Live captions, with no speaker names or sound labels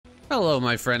Hello,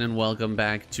 my friend, and welcome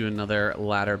back to another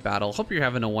ladder battle. Hope you're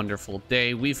having a wonderful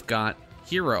day. We've got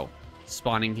Hero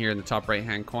spawning here in the top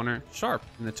right-hand corner, Sharp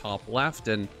in the top left,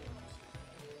 and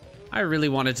I really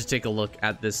wanted to take a look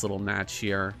at this little match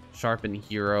here. Sharp and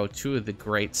Hero, two of the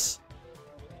greats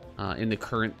in the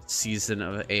current season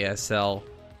of ASL.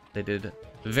 They did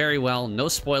very well, no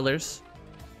spoilers,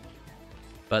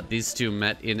 but these two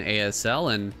met in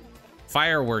ASL and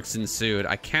fireworks ensued.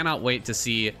 I cannot wait to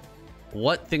see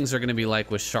what things are going to be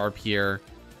like with Sharp here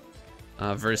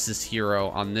versus Hero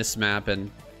on this map,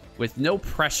 and with no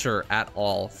pressure at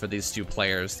all for these two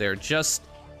players. They're just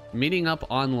meeting up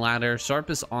on ladder. Sharp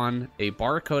is on a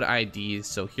barcode ID,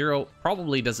 so Hero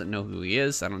probably doesn't know who he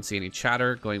is. I don't see any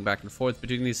chatter going back and forth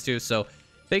between these two, so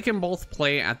they can both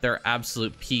play at their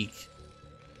absolute peak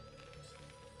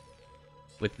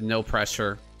with no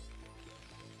pressure.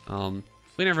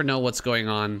 We never know what's going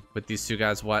on with these two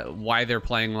guys, why they're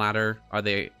playing ladder. Are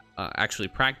they actually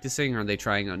practicing? Are they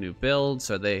trying out new builds?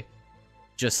 Are they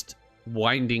just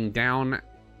winding down,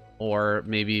 or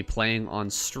maybe playing on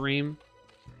stream?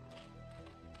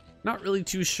 Not really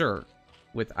too sure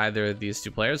with either of these two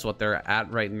players, what they're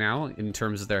at right now in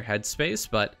terms of their headspace,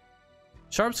 but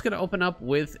Sharp's going to open up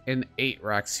with an 8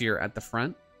 racks here at the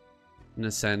front. I'm going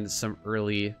to send some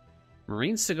early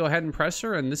Marines to go ahead and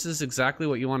pressure, and this is exactly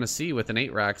what you want to see with an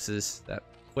 8 racks, is that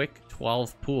quick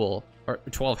 12 pool, or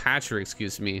 12 hatchery,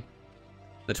 excuse me.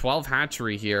 The 12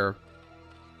 hatchery here,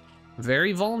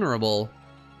 very vulnerable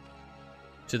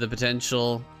to the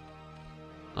potential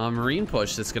Marine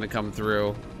push that's going to come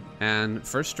through. And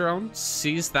first drone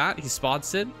sees that, he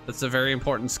spots it. That's a very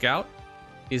important scout.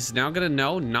 He's now going to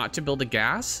know not to build a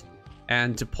gas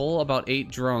and to pull about 8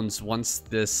 drones once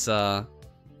this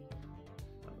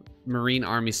Marine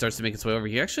army starts to make its way over.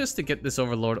 He actually has to get this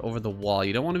Overlord over the wall.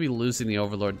 You don't want to be losing the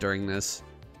Overlord during this.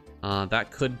 That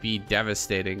could be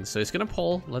devastating. So he's going to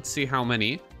pull. Let's see how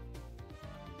many.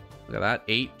 Look at that.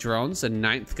 8 drones. A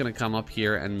 9th going to come up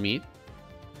here and meet.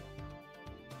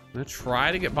 I'm going to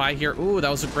try to get by here. Ooh,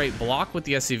 that was a great block with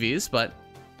the SCVs, but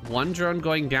 1 drone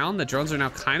going down. The drones are now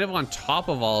kind of on top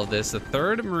of all of this. The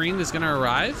 3rd Marine is going to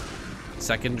arrive.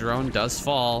 2nd drone does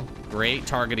fall. Great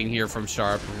targeting here from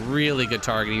Sharp. Really good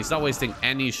targeting. He's not wasting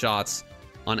any shots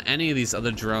on any of these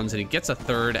other drones, and he gets a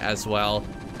 3rd as well.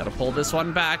 Gotta pull this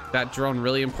one back. That drone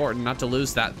really important not to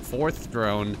lose that 4th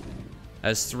drone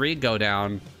as 3 go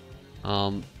down.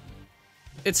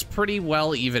 It's pretty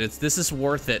well even. This is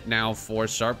worth it now for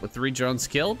Sharp with 3 drones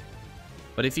killed.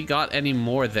 But if he got any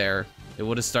more there, it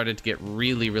would have started to get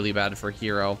really, really bad for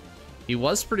Hero. He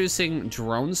was producing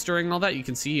drones during all that. You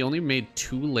can see he only made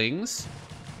 2 lings,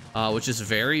 which is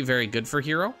very, very good for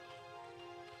Hero.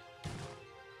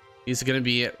 He's going to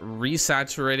be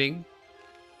resaturating.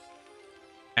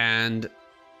 And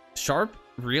Sharp,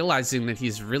 realizing that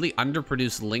he's really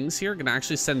underproduced lings here, going to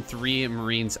actually send 3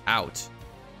 Marines out.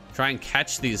 Try and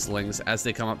catch these lings as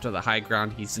they come up to the high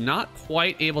ground. He's not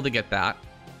quite able to get that.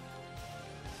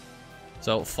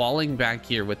 So falling back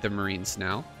here with the Marines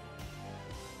now.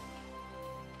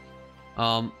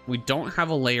 We don't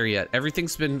have a layer yet.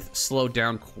 Everything's been slowed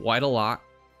down quite a lot.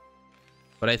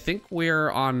 But I think we're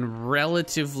on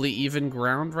relatively even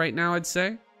ground right now, I'd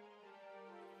say.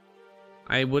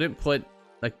 I wouldn't put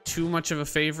like too much of a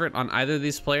favorite on either of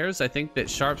these players. I think that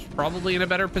Sharp's probably in a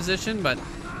better position, but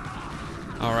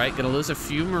all right, gonna lose a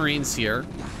few Marines here.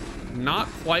 Not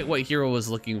quite what Hero was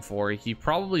looking for. He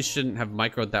probably shouldn't have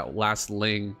microed that last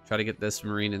ling. Try to get this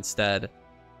Marine instead.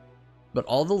 But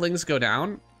all the lings go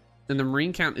down, and the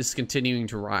Marine count is continuing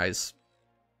to rise.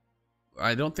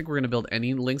 I don't think we're going to build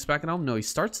any lings back at home. No, he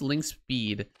starts ling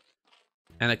speed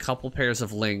and a couple pairs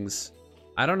of lings.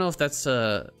 I don't know if that's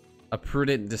a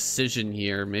prudent decision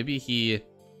here. Maybe he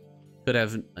could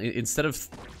have, instead of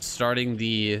starting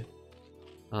the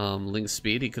ling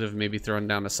speed, he could have maybe thrown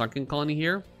down a sunken colony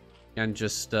here and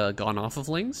just gone off of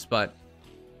lings. But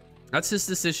that's his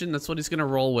decision. That's what he's going to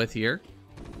roll with here.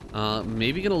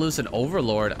 Maybe gonna lose an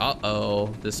Overlord. Uh-oh.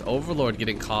 This Overlord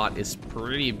getting caught is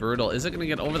pretty brutal. Is it gonna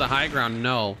get over the high ground?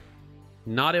 No.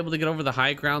 Not able to get over the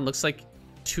high ground. Looks like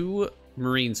 2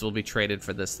 Marines will be traded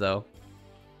for this, though.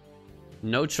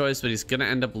 No choice, but he's gonna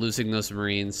end up losing those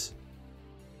Marines.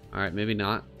 Alright, maybe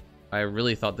not. I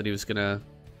really thought that he was gonna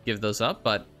give those up,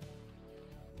 but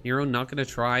Hero not gonna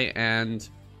try and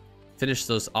finish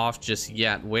those off just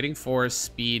yet. Waiting for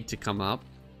speed to come up.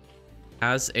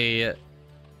 Has a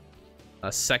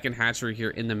 2nd hatchery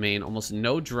here in the main. Almost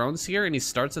no drones here, and he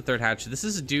starts a 3rd hatchery. This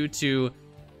is due to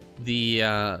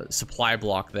the supply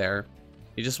block there.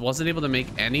 He just wasn't able to make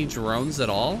any drones at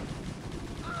all.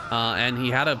 And he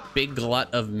had a big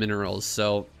glut of minerals.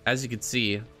 So as you can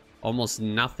see, almost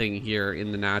nothing here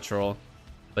in the natural,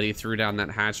 but he threw down that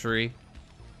hatchery.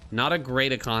 Not a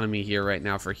great economy here right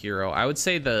now for Hero. I would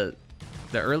say the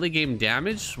early game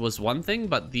damage was one thing,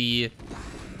 but the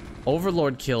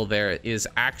Overlord kill there is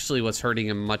actually what's hurting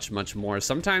him much, much more.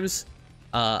 Sometimes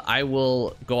I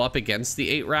will go up against the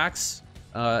 8 racks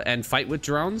and fight with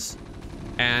drones,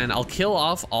 and I'll kill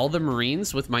off all the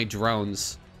Marines with my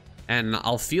drones, and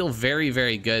I'll feel very,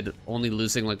 very good only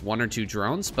losing like 1 or 2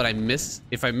 drones. But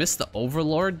if I miss the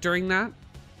Overlord during that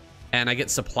and I get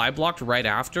supply blocked right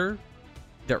after,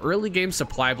 the early game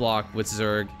supply block with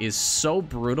Zerg is so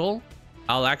brutal,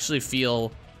 I'll actually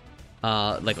feel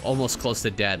like almost close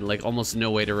to dead, like almost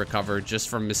no way to recover just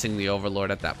from missing the Overlord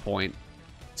at that point.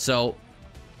 So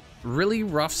really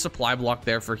rough supply block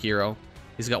there for Hero.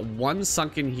 He's got 1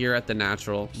 sunken here at the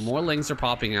natural. More lings are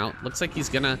popping out. Looks like he's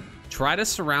gonna try to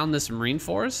surround this Marine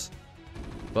force,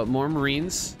 but more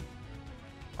Marines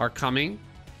are coming.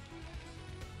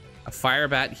 A fire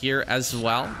bat here as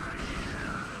well.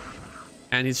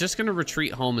 And he's just gonna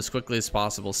retreat home as quickly as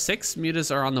possible. 6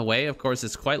 mutas are on the way. Of course,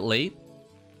 it's quite late,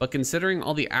 but considering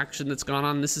all the action that's gone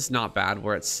on, this is not bad.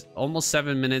 Where it's almost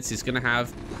 7 minutes, he's gonna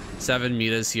have 7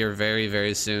 mutas here very,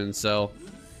 very soon. So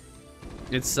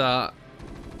it's not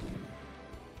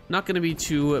going to be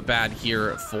too bad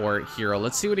here for Hero.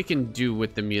 Let's see what he can do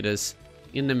with the mutas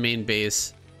in the main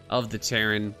base of the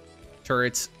Terran.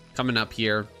 Turrets coming up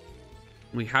here.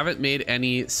 We haven't made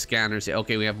any scanners yet.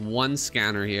 Okay, we have 1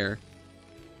 scanner here.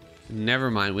 Never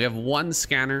mind. We have 1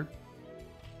 scanner.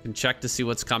 Can check to see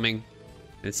what's coming.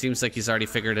 It seems like he's already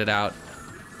figured it out.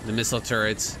 The missile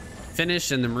turrets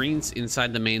finished, and the Marines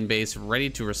inside the main base ready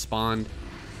to respond.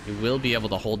 We will be able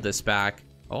to hold this back.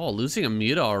 Oh, losing a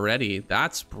muta already.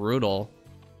 That's brutal.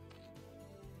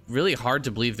 Really hard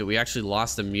to believe that we actually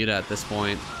lost a muta at this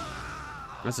point.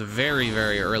 That's very,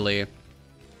 very early.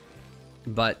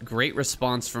 But great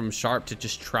response from Sharp to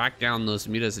just track down those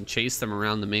mutas and chase them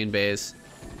around the main base.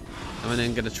 I'm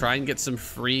then going to try and get some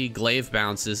free glaive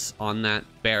bounces on that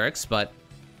barracks, but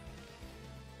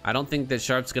I don't think that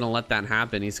Sharp's going to let that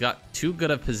happen. He's got too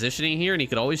good of positioning here, and he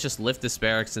could always just lift this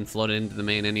barracks and float it into the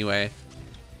main anyway.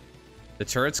 The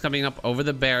turret's coming up over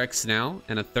the barracks now,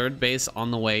 and a 3rd base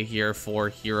on the way here for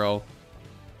Hero.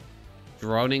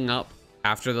 Droning up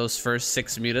after those first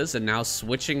 6 mutas, and now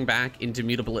switching back into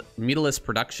mutalist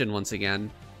production once again.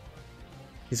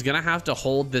 He's gonna have to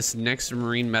hold this next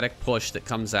Marine medic push that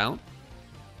comes out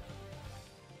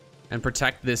and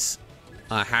protect this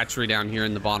hatchery down here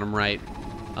in the bottom right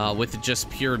with just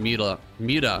pure muta.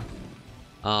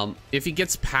 If he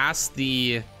gets past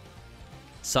the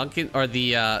sunken, or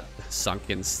the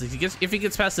sunkens, if he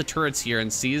gets past the turrets here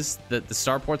and sees that the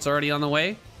starport's already on the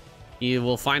way, he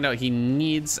will find out he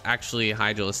needs actually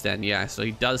Hydralisk Den. Yeah, so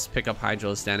he does pick up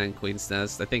Hydralisk Den and Queen's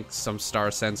Nest. I think some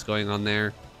star sense going on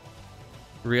there.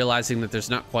 Realizing that there's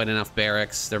not quite enough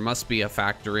barracks. There must be a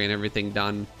factory and everything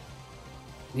done.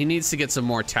 He needs to get some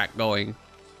more tech going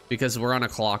because we're on a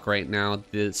clock right now.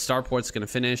 The starport's going to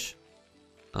finish.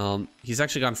 He's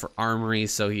actually gone for armory,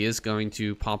 so he is going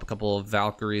to pop a couple of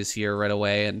Valkyries here right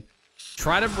away and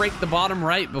try to break the bottom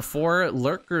right before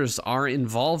lurkers are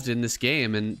involved in this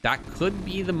game. And that could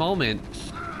be the moment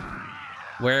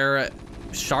where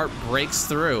Sharp breaks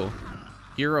through.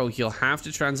 Hero, he'll have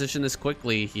to transition this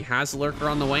quickly. He has lurker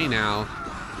on the way now.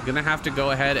 Gonna have to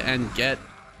go ahead and get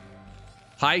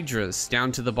Hydras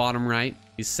down to the bottom right.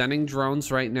 He's sending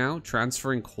drones right now,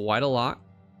 transferring quite a lot.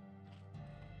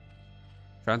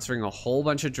 Transferring a whole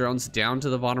bunch of drones down to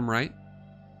the bottom right.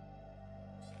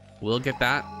 We'll get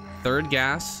that 3rd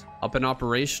gas up and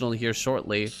operational here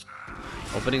shortly.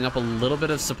 Opening up a little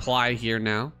bit of supply here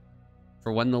now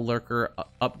for when the lurker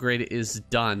upgrade is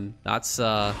done. That's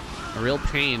a real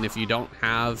pain if you don't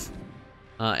have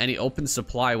any open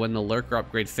supply when the lurker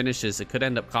upgrade finishes. It could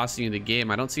end up costing you the game.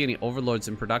 I don't see any overlords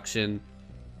in production.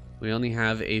 We only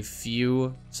have a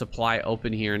few supply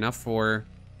open here. Enough for,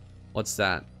 what's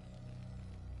that?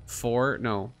 4?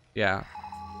 No. Yeah.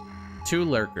 2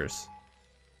 lurkers.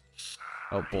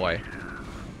 Oh boy.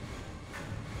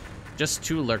 Just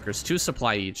 2 lurkers. 2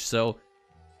 supply each. So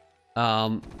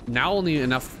now only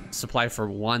enough supply for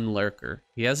 1 lurker.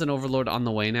 He has an overlord on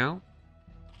the way now.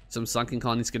 Some sunken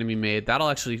colonies going to be made. That'll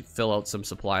actually fill out some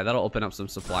supply. That'll open up some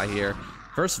supply here.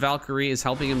 First Valkyrie is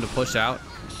helping him to push out.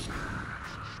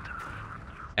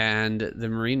 And the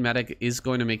Marine medic is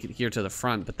going to make it here to the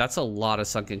front, but that's a lot of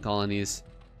sunken colonies.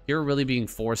 You're really being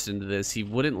forced into this. He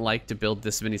wouldn't like to build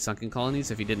this many sunken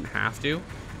colonies if he didn't have to.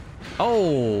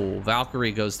 Oh,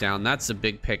 Valkyrie goes down. That's a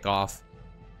big pick off.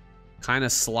 Kind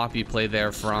of sloppy play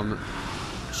there from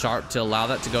Sharp to allow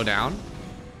that to go down.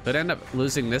 Could end up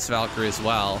losing this Valkyrie as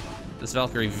well. This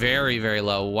Valkyrie very, very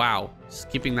low. Wow. Just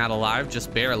keeping that alive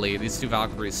just barely. These two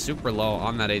Valkyries super low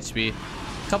on that HP.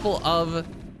 Couple of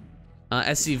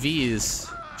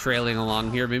SCVs trailing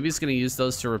along here. Maybe he's going to use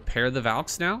those to repair the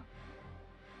Valks now.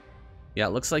 Yeah,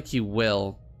 it looks like he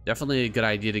will. Definitely a good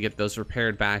idea to get those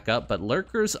repaired back up. But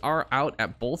lurkers are out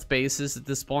at both bases at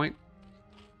this point.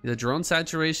 The drone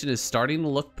saturation is starting to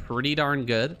look pretty darn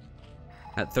good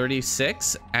at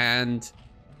 36. And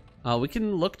we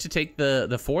can look to take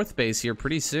the fourth base here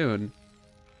pretty soon.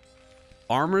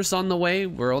 Armor's on the way.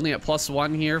 We're only at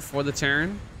 +1 here for the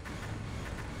Terran.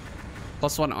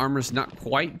 +1 armor's not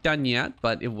quite done yet,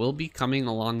 but it will be coming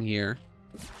along here.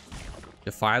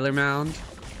 Defiler Mound,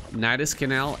 Nidus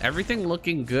Canal, everything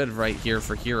looking good right here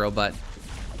for Hero, but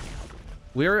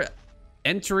we're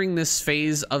entering this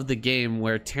phase of the game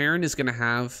where Terran is going to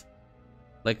have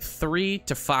like 3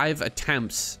 to 5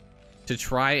 attempts to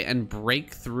try and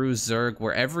break through Zerg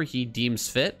wherever he deems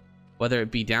fit, whether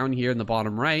it be down here in the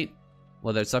bottom right,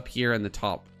 whether it's up here in the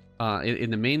top,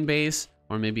 in the main base,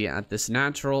 or maybe at this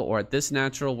natural or at this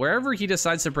natural, wherever he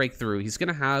decides to break through, he's going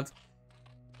to have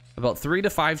about 3 to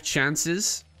 5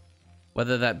 chances,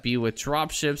 whether that be with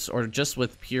dropships or just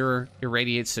with pure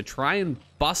irradiates, to try and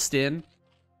bust in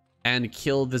and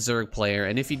kill the Zerg player.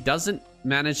 And if he doesn't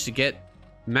manage to get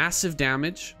massive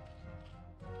damage,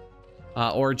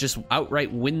 or just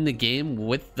outright win the game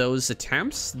with those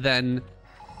attempts, then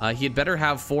he had better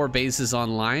have 4 bases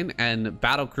online and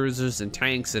battle cruisers and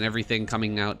tanks and everything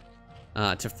coming out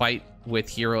to fight with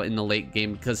Hero in the late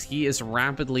game, because he is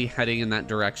rapidly heading in that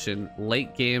direction.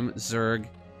 Late game Zerg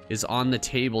is on the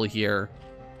table here.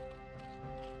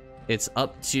 It's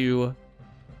up to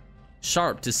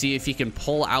Sharp to see if he can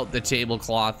pull out the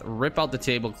tablecloth, rip out the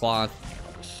tablecloth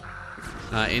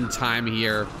in time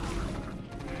here,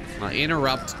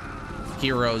 interrupt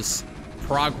Hero's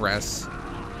progress.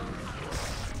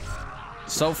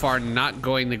 So far, not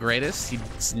going the greatest.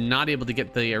 He's not able to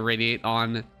get the irradiate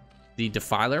on the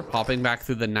Defiler, popping back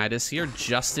through the Nidus here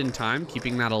just in time,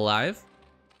 keeping that alive.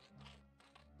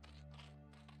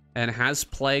 And has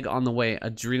Plague on the way,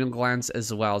 Adrenal Glands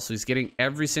as well. So he's getting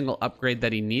every single upgrade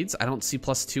that he needs. I don't see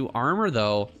 +2 armor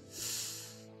though.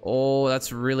 Oh,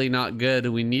 that's really not good.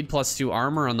 We need +2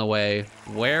 armor on the way.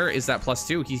 Where is that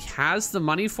 +2? He has the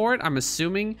money for it. I'm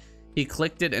assuming he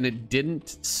clicked it and it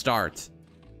didn't start.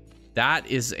 That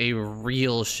is a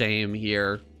real shame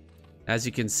here. As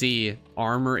you can see,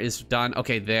 armor is done.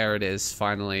 Okay, there it is,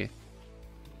 finally.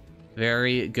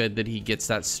 Very good that he gets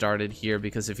that started here,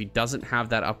 because if he doesn't have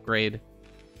that upgrade,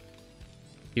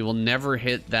 he will never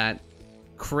hit that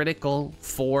critical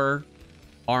 4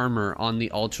 armor on the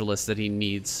Ultralist that he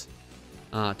needs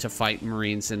to fight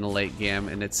Marines in the late game.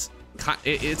 And it's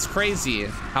crazy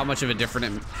how much of a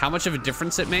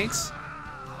difference it makes.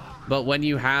 But when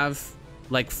you have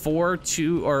like 4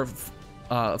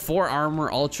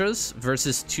 armor ultras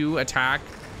versus 2 attack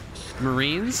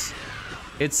Marines,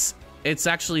 it's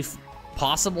actually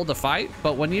possible to fight.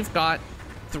 But when you've got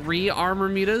 3 armor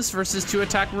mutas versus 2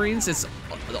 attack Marines, it's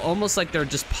almost like they're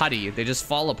just putty. They just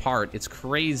fall apart. It's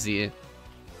crazy.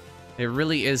 It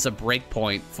really is a break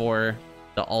point for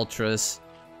the ultras,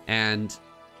 and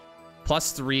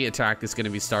 +3 attack is going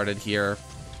to be started here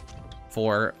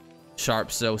for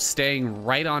Sharp. So staying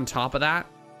right on top of that.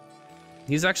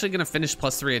 He's actually going to finish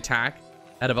 +3 attack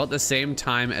at about the same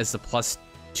time as the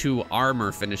 +2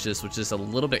 armor finishes, which is a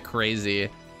little bit crazy.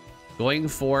 Going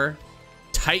for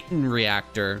Titan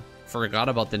Reactor. Forgot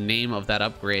about the name of that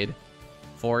upgrade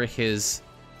for his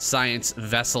science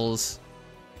vessels.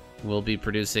 We'll be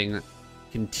producing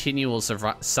continual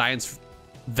science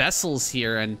vessels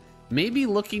here, and maybe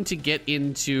looking to get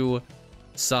into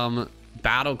some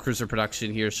battle cruiser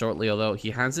production here shortly, although he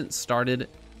hasn't started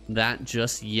that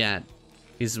just yet.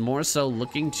 He's more so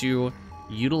looking to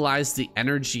utilize the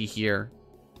energy here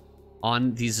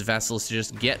on these vessels to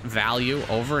just get value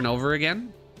over and over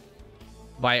again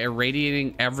by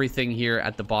irradiating everything here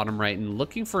at the bottom right and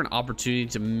looking for an opportunity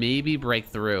to maybe break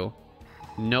through.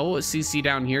 No CC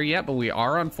down here yet, but we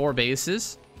are on 4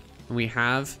 bases, and we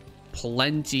have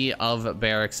plenty of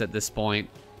barracks at this point.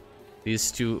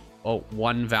 These two, oh,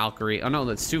 1 Valkyrie. Oh no,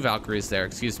 that's 2 Valkyries there,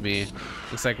 excuse me.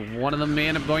 Looks like one of them may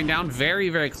end up going down. Very,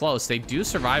 very close. They do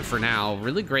survive for now.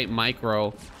 Really great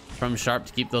micro from Sharp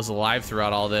to keep those alive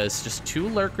throughout all this. Just 2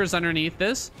 lurkers underneath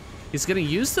this. He's gonna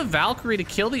use the Valkyrie to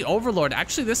kill the Overlord.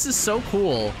 Actually, this is so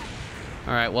cool.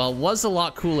 All right, well, it was a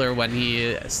lot cooler when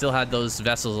he still had those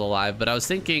vessels alive, but I was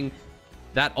thinking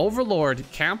that Overlord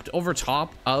camped over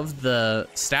top of the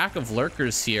stack of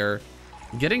lurkers here.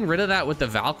 Getting rid of that with the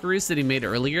Valkyries that he made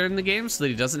earlier in the game so that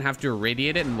he doesn't have to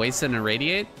irradiate it and waste an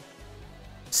irradiate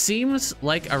seems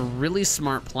like a really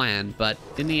smart plan, but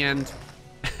in the end,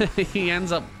 he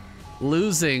ends up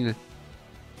losing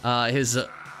his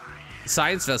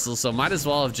science vessel, so might as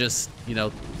well have just, you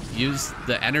know, used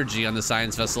the energy on the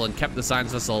science vessel and kept the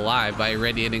science vessel alive by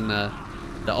irradiating the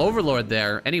overlord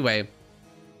there. Anyway,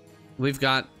 we've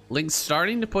got Lings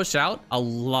starting to push out. A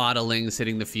lot of Lings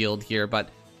hitting the field here, but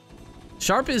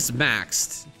Sharp is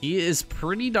maxed. He is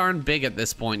pretty darn big at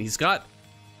this point. He's got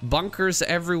bunkers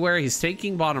everywhere. He's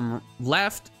taking bottom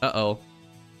left. Uh-oh.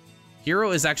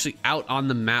 Hero is actually out on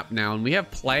the map now, and we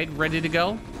have Plague ready to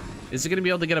go. Is he going to be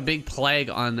able to get a big Plague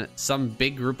on some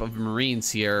big group of Marines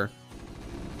here?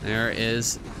 There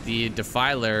is the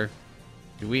Defiler.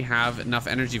 Do we have enough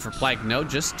energy for Plague? No,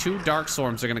 just 2 Dark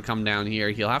Storms are going to come down here.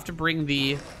 He'll have to bring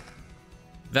the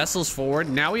vessels forward.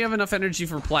 Now we have enough energy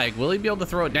for Plague. Will he be able to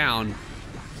throw it down?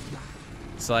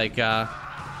 It's like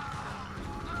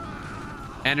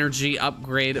energy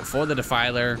upgrade for the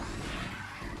Defiler.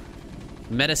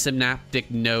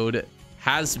 Metasynaptic node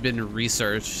has been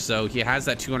researched, so he has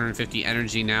that 250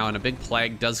 energy now, and a big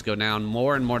Plague does go down.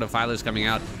 More and more Defilers coming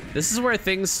out. This is where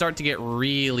things start to get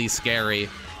really scary.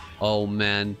 Oh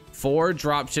man, 4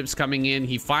 dropships coming in.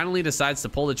 He finally decides to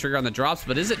pull the trigger on the drops,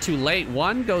 but is it too late?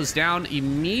 1 goes down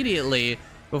immediately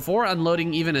before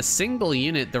unloading even a single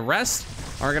unit. The rest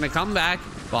are gonna come back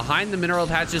behind the mineral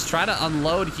patches, try to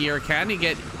unload here. Can he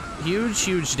get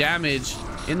huge damage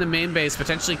in the main base,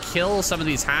 potentially kill some of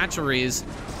these hatcheries,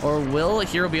 or will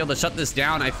Hero be able to shut this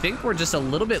down? I think we're just a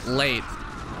little bit late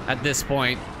at this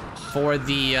point for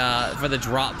the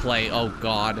drop play. Oh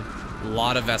god, a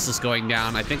lot of vessels going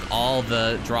down. I think all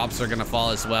the drops are gonna fall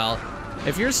as well.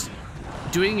 If you're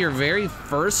doing your very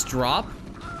first drop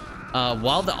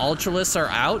while the Ultralisks are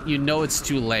out, you know it's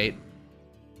too late.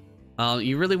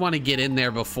 You really want to get in there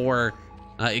before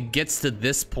it gets to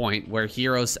this point where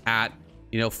Hero's at,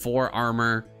 you know, 4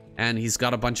 armor, and he's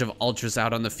got a bunch of Ultras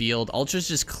out on the field. Ultras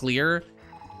just clear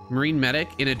Marine Medic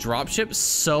in a dropship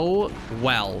so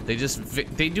well. They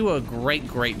do a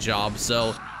great job.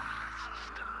 So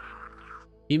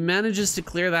he manages to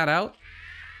clear that out.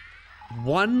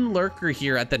 1 lurker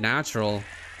here at the natural,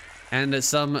 and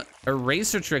some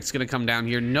eraser tricks gonna come down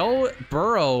here. No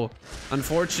burrow,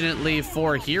 unfortunately,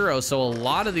 for Hero, so a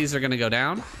lot of these are gonna go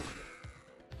down.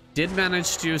 Did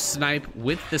manage to snipe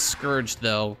with the Scourge,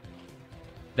 though,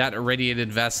 that irradiated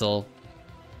vessel.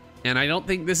 And I don't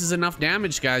think this is enough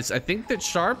damage, guys. I think that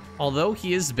Sharp, although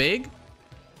he is big,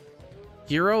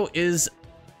 Hero is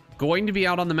going to be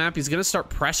out on the map. He's going to start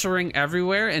pressuring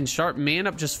everywhere, and Sharp may end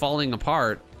up just falling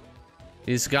apart.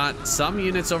 He's got some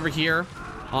units over here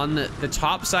on the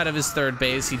top side of his 3rd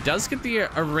base. He does get the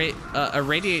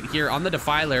irradiate here on the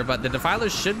Defiler, but the Defiler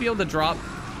should be able to drop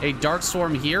a Dark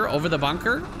Swarm here over the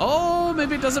bunker. Oh,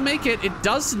 maybe it doesn't make it. It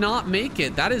does not make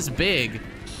it. That is big.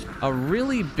 A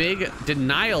really big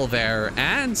denial there.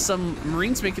 And some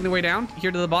Marines making their way down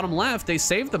here to the bottom left. They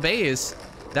saved the base.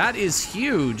 That is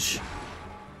huge.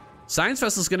 Science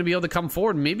Vessel's going to be able to come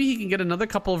forward. Maybe he can get another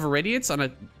couple of Irradiates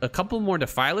on a couple more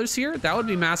Defilers here. That would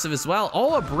be massive as well.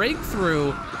 Oh, a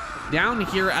breakthrough down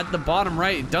here at the bottom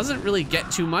right. It doesn't really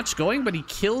get too much going, but he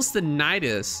kills the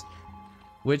Nidus,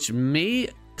 which may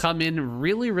come in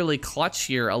really clutch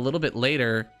here a little bit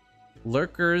later.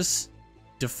 Lurkers,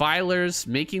 Defilers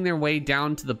making their way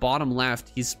down to the bottom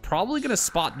left. He's probably gonna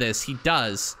spot this. He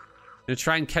does. Gonna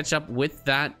try and catch up with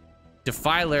that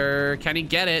Defiler. Can he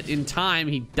get it in time?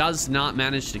 He does not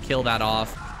manage to kill that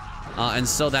off. And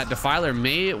so that Defiler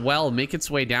may well make its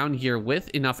way down here with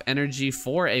enough energy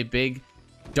for a big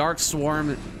Dark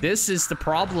Swarm. This is the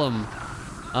problem.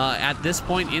 At this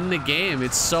point in the game,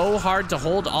 it's so hard to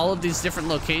hold all of these different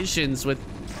locations with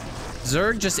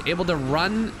Zerg just able to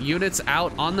run units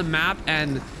out on the map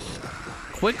and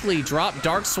quickly drop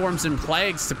Dark Swarms and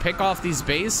Plagues to pick off these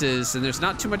bases, and there's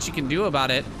not too much you can do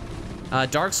about it.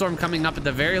 Dark Storm coming up at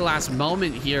the very last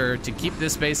moment here to keep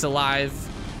this base alive.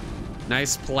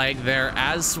 Nice Plague there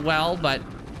as well, but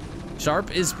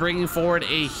Sharp is bringing forward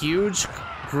a huge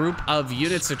group of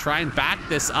units to try and back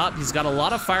this up. He's got a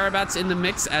lot of Firebats in the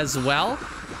mix as well.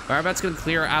 Firebat's gonna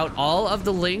clear out all of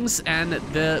the Lings, and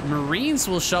the Marines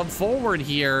will shove forward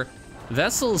here.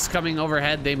 Vessels coming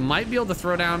overhead. They might be able to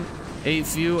throw down a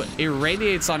few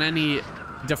Irradiates on any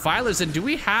Defilers. And do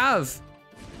we have...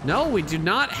 No, we do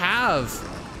not have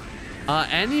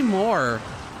any more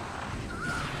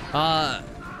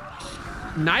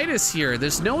Nidus here.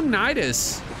 There's no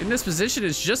Nidus in this position.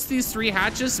 It's just these 3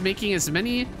 hatches making as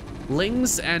many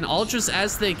Lings and Ultras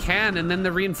as they can, and then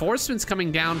the reinforcements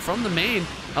coming down from the main.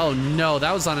 Oh no,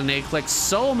 that was on an A-click.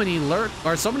 So many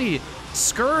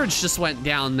Scourge just went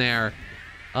down there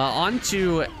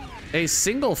onto a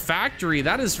single factory.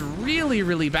 That is really,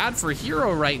 really bad for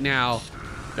Hero right now.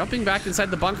 Jumping back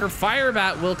inside the bunker.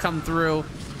 Firebat will come through.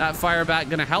 That Firebat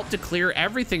gonna help to clear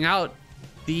everything out.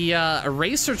 The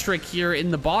eraser trick here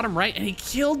in the bottom right, and he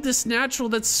killed this natural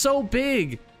that's so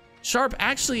big. Sharp,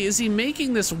 actually, is he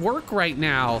making this work right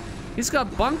now? He's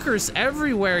got bunkers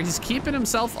everywhere. He's keeping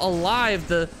himself alive.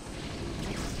 The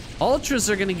Ultras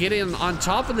are gonna get in on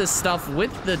top of this stuff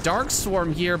with the Dark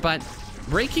Swarm here, but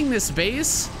breaking this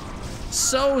base,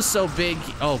 so big.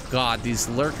 Oh God, these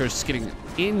lurkers just getting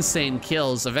insane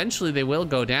kills. Eventually they will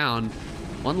go down.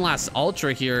 One last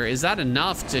Ultra here. Is that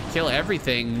enough to kill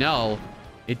everything? No.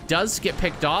 It does get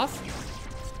picked off.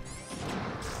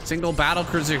 Single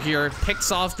battlecruiser here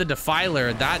picks off the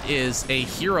Defiler. That is a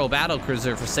Hero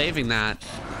battlecruiser for saving that.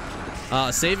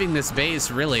 Saving this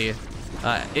base, really.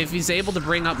 If he's able to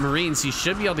bring up Marines, he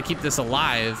should be able to keep this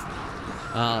alive.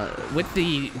 With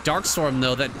the Darkstorm,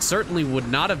 though, that certainly would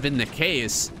not have been the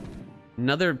case.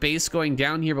 Another base going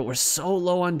down here, but we're so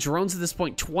low on drones at this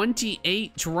point.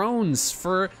 28 drones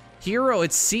for Hero.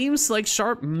 It seems like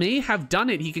Sharp may have done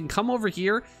it. He can come over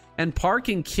here and park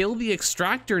and kill the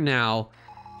extractor now.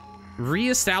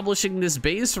 Re-establishing this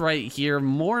base right here.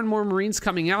 More and more Marines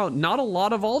coming out. Not a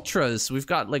lot of Ultras. We've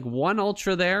got like one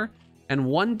Ultra there and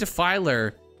one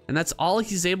Defiler. And that's all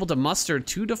he's able to muster.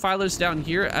 2 Defilers down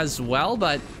here as well,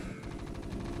 but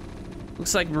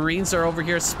looks like Marines are over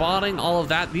here spotting all of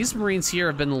that. These Marines here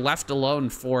have been left alone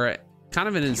for kind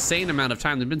of an insane amount of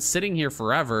time. They've been sitting here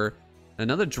forever.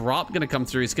 Another drop gonna come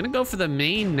through. He's gonna go for the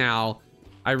main now.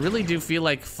 I really do feel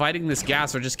like fighting this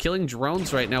gas or just killing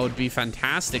drones right now would be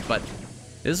fantastic, but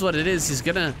this is what it is. He's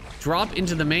gonna drop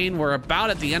into the main. We're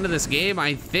about at the end of this game,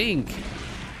 I think,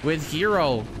 with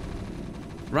Hero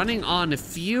running on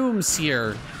fumes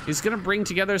here. He's gonna bring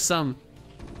together some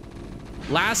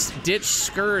last-ditch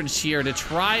Scourge here to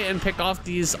try and pick off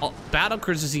these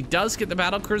battlecruisers. He does get the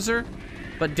battlecruiser,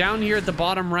 but down here at the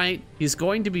bottom right, he's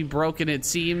going to be broken, it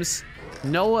seems.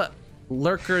 No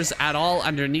lurkers at all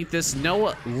underneath this.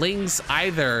 No lings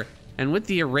either. And with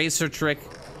the eraser trick,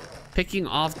 picking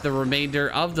off the remainder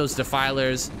of those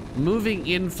Defilers, moving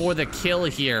in for the kill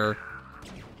here.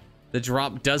 The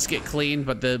drop does get cleaned,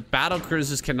 but the battle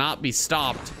cruisers cannot be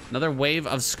stopped. Another wave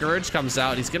of Scourge comes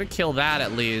out. He's gonna kill that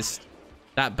at least.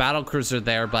 That battle cruiser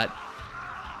there, but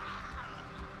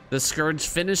the Scourge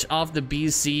finish off the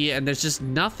BC, and there's just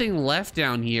nothing left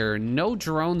down here. No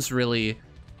drones really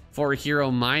for Hero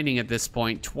mining at this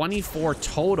point. 24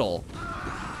 total.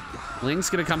 Ling's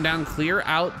gonna come down, clear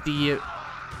out the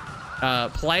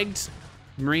plagued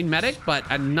Marine medic, but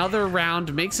another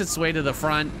round makes its way to the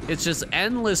front. It's just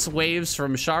endless waves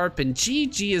from Sharp, and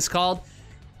GG is called.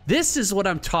 This is what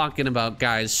I'm talking about,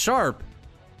 guys. Sharp,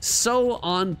 so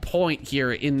on point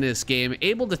here in this game,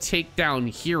 able to take down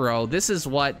Hero. This is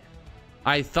what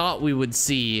I thought we would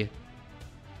see.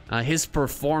 His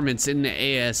performance in the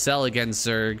ASL against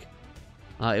Zerg.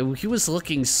 He was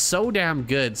looking so damn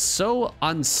good, so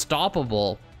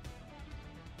unstoppable.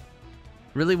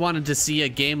 Really wanted to see a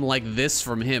game like this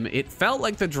from him. It felt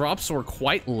like the drops were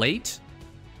quite late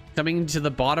coming into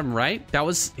the bottom right. That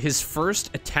was his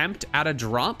first attempt at a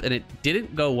drop, and it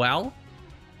didn't go well.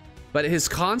 But his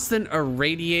constant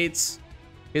irradiates,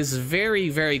 his very,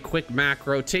 very quick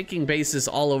macro, taking bases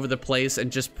all over the place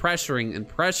and just pressuring and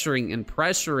pressuring and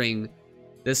pressuring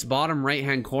this bottom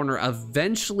right-hand corner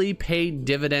eventually paid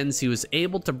dividends. He was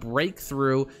able to break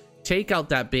through, take out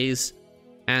that base,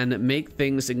 and make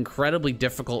things incredibly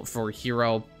difficult for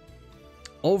Hero.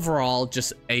 Overall,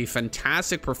 just a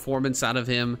fantastic performance out of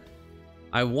him.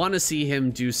 I want to see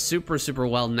him do super, super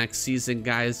well next season,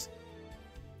 guys.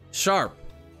 Sharp,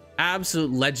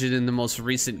 absolute legend in the most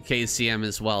recent KCM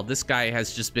as well. This guy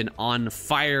has just been on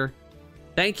fire.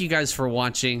 Thank you guys for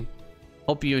watching.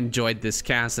 Hope you enjoyed this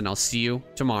cast, and I'll see you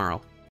tomorrow.